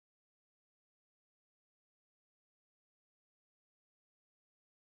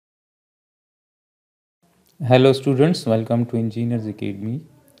Hello students, welcome to Engineers Academy.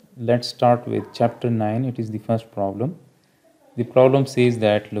 Let's start with chapter 9. It is the first problem. The problem says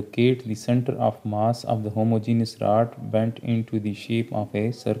that locate the center of mass of the homogeneous rod bent into the shape of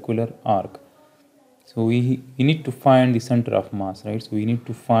a circular arc. So we need to find the center of mass, right? So we need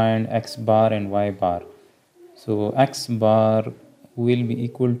to find x bar and y bar. So x bar will be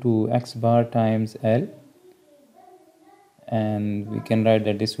equal to x bar times L, and we can write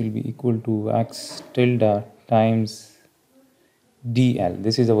that this will be equal to x tilde times dl.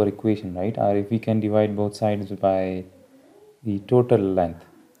 This is our equation, right? Or if we can divide both sides by the total length,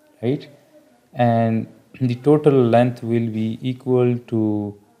 right? And the total length will be equal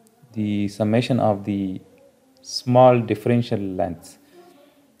to the summation of the small differential lengths,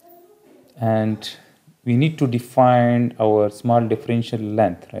 and we need to define our small differential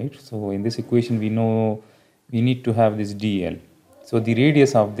length, right? So in this equation we know we need to have this dl. So the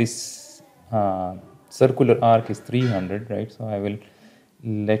radius of this circular arc is 300, right? So I will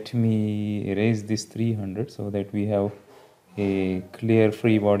let me erase this 300 so that we have a clear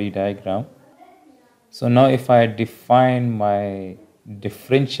free body diagram. So now if I define my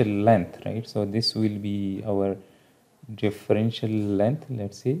differential length, right? So this will be our differential length.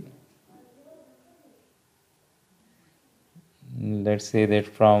 Let's say that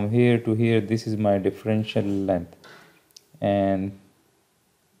from here to here, this is my differential length, and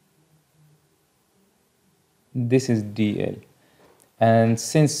this is dl. And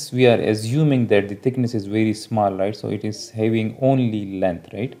since we are assuming that the thickness is very small, right? So it is having only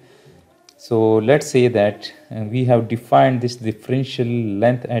length, right? So let's say that we have defined this differential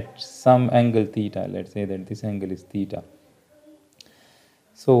length at some angle theta. Let's say that this angle is theta.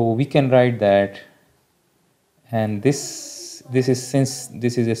 So we can write that, and this is, since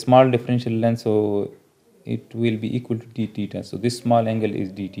this is a small differential length, so it will be equal to d theta. So this small angle is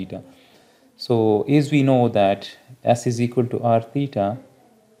d theta. So as we know that s is equal to r theta,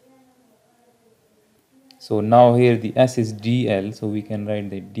 so now here the s is dl, so we can write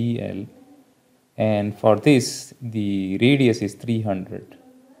the dl, and for this the radius is 300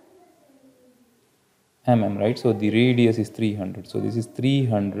 mm, right? So the radius is 300, so this is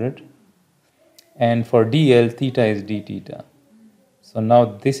 300, and for dl, theta is d theta. So now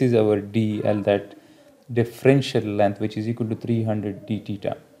this is our dl, that differential length, which is equal to 300 d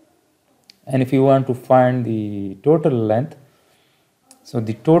theta. And if you want to find the total length, so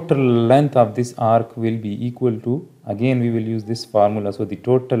the total length of this arc will be equal to, again we will use this formula. So the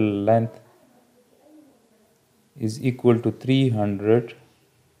total length is equal to 300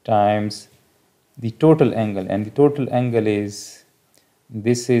 times the total angle, and the total angle is,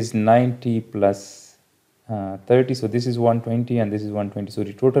 this is 90 plus 30, so this is 120 and this is 120, so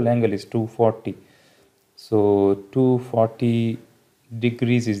the total angle is 240. So 240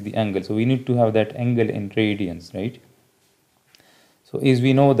 degrees is the angle, so we need to have that angle in radians, right? So as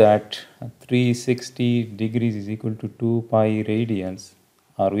we know that 360 degrees is equal to 2 pi radians,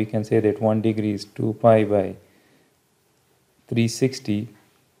 or we can say that 1 degree is 2 pi by 360.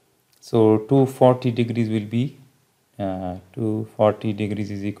 So 240 degrees will be 240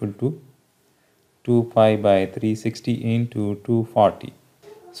 degrees is equal to 2 pi by 360 into 240.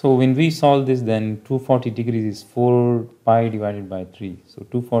 So when we solve this, then 240 degrees is 4 pi divided by 3. So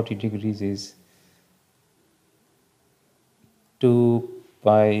 240 degrees is 2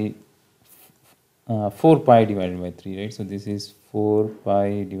 pi 4 pi divided by 3, right? So this is 4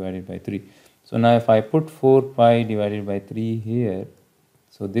 pi divided by 3. So now if I put 4 pi divided by 3 here,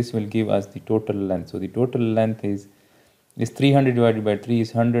 so this will give us the total length. So the total length is 300 divided by 3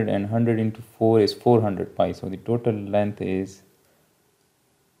 is 100, and 100 into 4 is 400 pi. So the total length is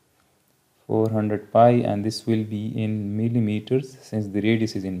 400 pi, and this will be in millimeters since the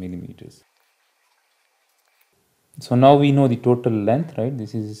radius is in millimeters. So now we know the total length, right?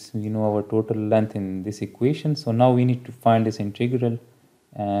 This is, we know our total length in this equation. So now we need to find this integral,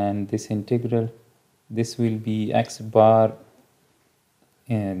 and this integral, this will be x bar,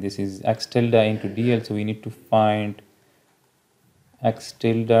 and this is x tilde into dl. So we need to find x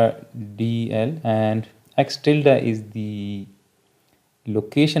tilde dl, and x tilde is the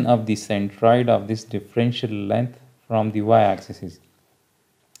location of the centroid of this differential length from the y-axis.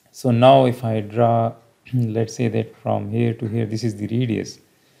 So now if I draw, let's say that from here to here, this is the radius.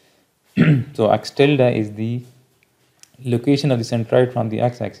 So x tilde is the location of the centroid from the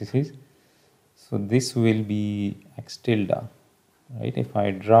x-axis. So this will be x tilde, right? If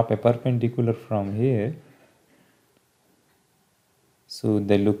I drop a perpendicular from here, so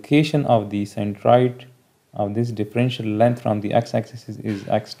the location of the centroid of this differential length from the x-axis is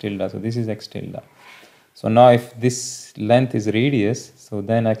x tilde. So this is x tilde. So now if this length is radius, so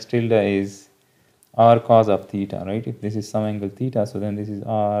then x tilde is r cos of theta, right? If this is some angle theta, so then this is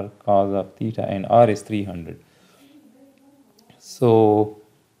r cos of theta, and r is 300. So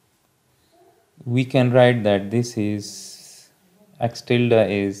we can write that this is x tilde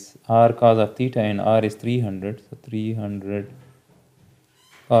is r cos of theta and r is 300. So 300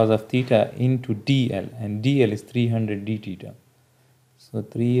 cos of theta into dl, and dl is 300 d theta. So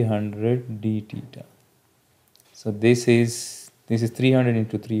 300 d theta. So this is 300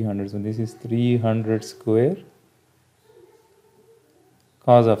 into 300. So this is 300 square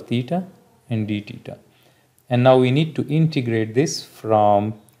cos of theta and d theta. And now we need to integrate this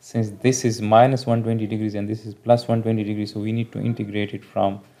from, since this is minus 120 degrees and this is plus 120 degrees, so we need to integrate it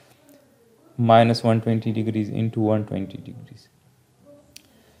from minus 120 degrees into 120 degrees.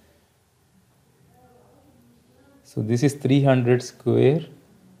 So this is 300 square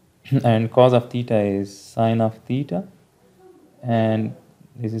and cos of theta is sine of theta, and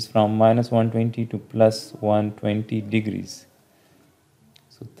this is from minus 120 to plus 120 degrees.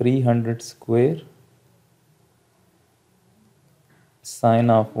 So 300 square sine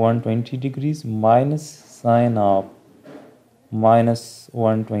of 120 degrees minus sine of minus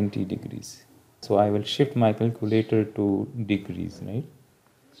 120 degrees. So I will shift my calculator to degrees, right?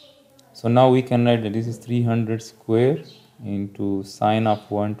 So now we can write that this is 300 square into sine of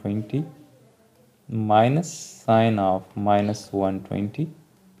 120 minus sine of minus 120.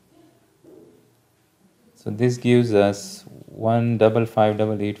 So this gives us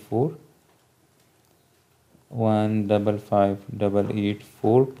 155,884.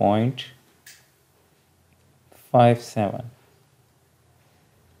 155,884.57.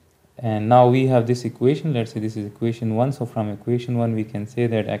 And now we have this equation. Let's say this is equation 1. So from equation 1 we can say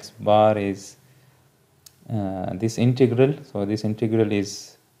that x bar is this integral. So this integral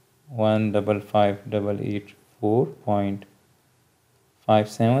is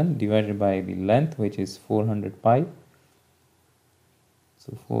 155,884.57 divided by the length, which is 400 pi.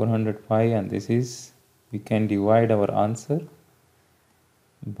 So 400 pi, and this is, we can divide our answer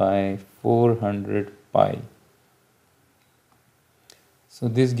by 400 pi. So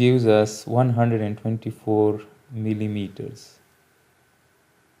this gives us 124 millimeters.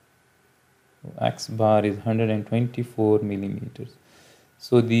 X bar is 124 millimeters.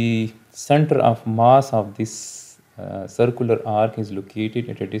 So the center of mass of this circular arc is located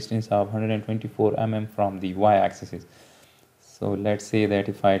at a distance of 124 mm from the y-axis. So let's say that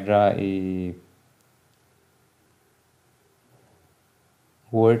if I draw a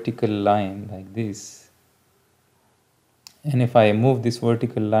vertical line like this, and if I move this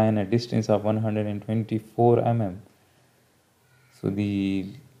vertical line at distance of 124 mm, so the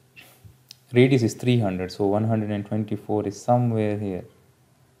radius is 300, so 124 is somewhere here.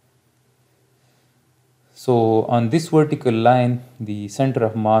 So on this vertical line, the center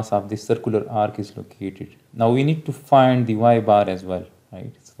of mass of this circular arc is located. Now we need to find the y bar as well,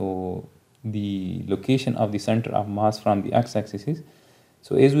 right? So the location of the center of mass from the x-axis is,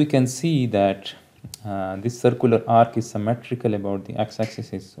 so as we can see that this circular arc is symmetrical about the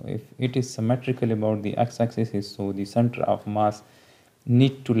x-axis. So if it is symmetrical about the x-axis, so the center of mass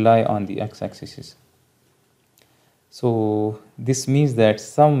need to lie on the x-axis. So this means that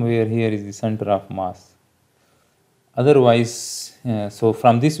somewhere here is the center of mass. Otherwise, so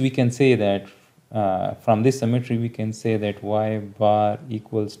from this we can say that, from this symmetry we can say that y bar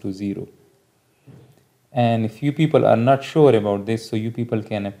equals to 0. And if you people are not sure about this, so you people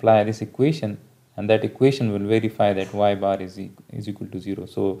can apply this equation, and that equation will verify that y bar is equal to 0.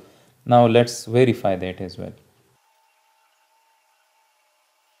 So now let's verify that as well.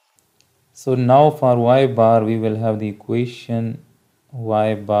 So now for y bar we will have the equation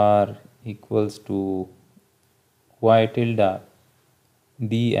y bar equals to y tilde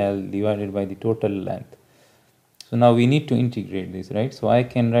dl divided by the total length. So now we need to integrate this, right? So I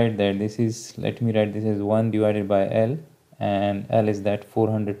can write that this is, let me write this as 1 divided by L, and L is that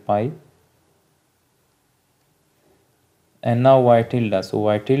 400 pi. And now y tilde. So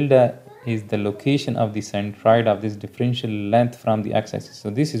y tilde is the location of the centroid of this differential length from the x-axis.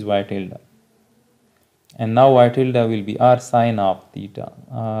 So this is y tilde. And now y tilde will be r sine of theta.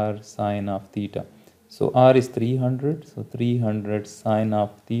 R sine of theta. So r is 300. So 300 sine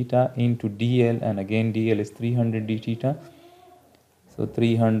of theta into dl, and again dl is 300 d theta. So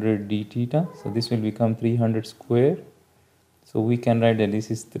 300 d theta. So this will become 300 square. So we can write that this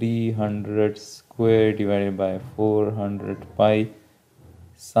is 300 square divided by 400 pi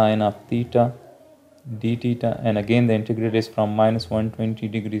sine of theta d theta, and again the integral is from minus 120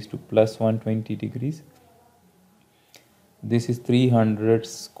 degrees to plus 120 degrees. This is 300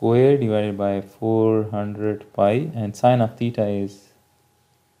 square divided by 400 pi, and sine of theta is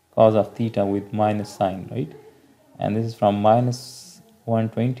cos of theta with minus sign, right? And this is from minus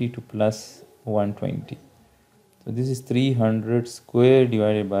 120 to plus 120. So this is 300 square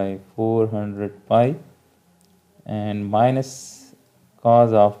divided by 400 pi, and minus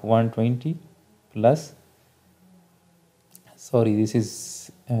cos of 120 plus, sorry, this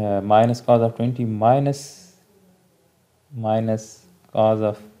is minus cos of 20 minus cos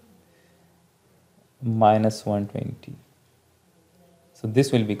of minus 120. So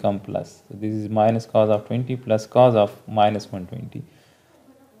this will become plus. So this is minus cos of 20 plus cos of minus 120.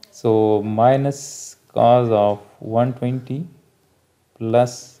 So minus cos of 120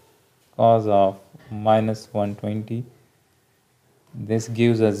 plus cos of minus 120, this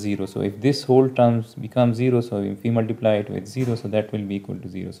gives us 0. So if this whole term becomes 0, so if we multiply it with 0, so that will be equal to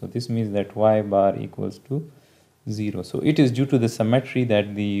 0. So this means that y bar equals to 0. So it is due to the symmetry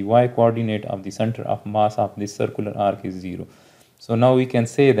that the y coordinate of the center of mass of this circular arc is 0. So now we can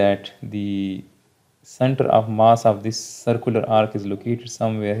say that the center of mass of this circular arc is located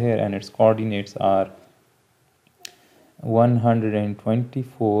somewhere here, and its coordinates are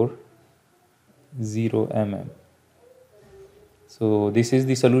 124, 0 mm. So this is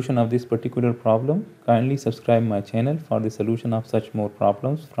the solution of this particular problem. Kindly subscribe my channel for the solution of such more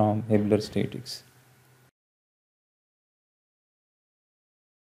problems from Hibbeler statics.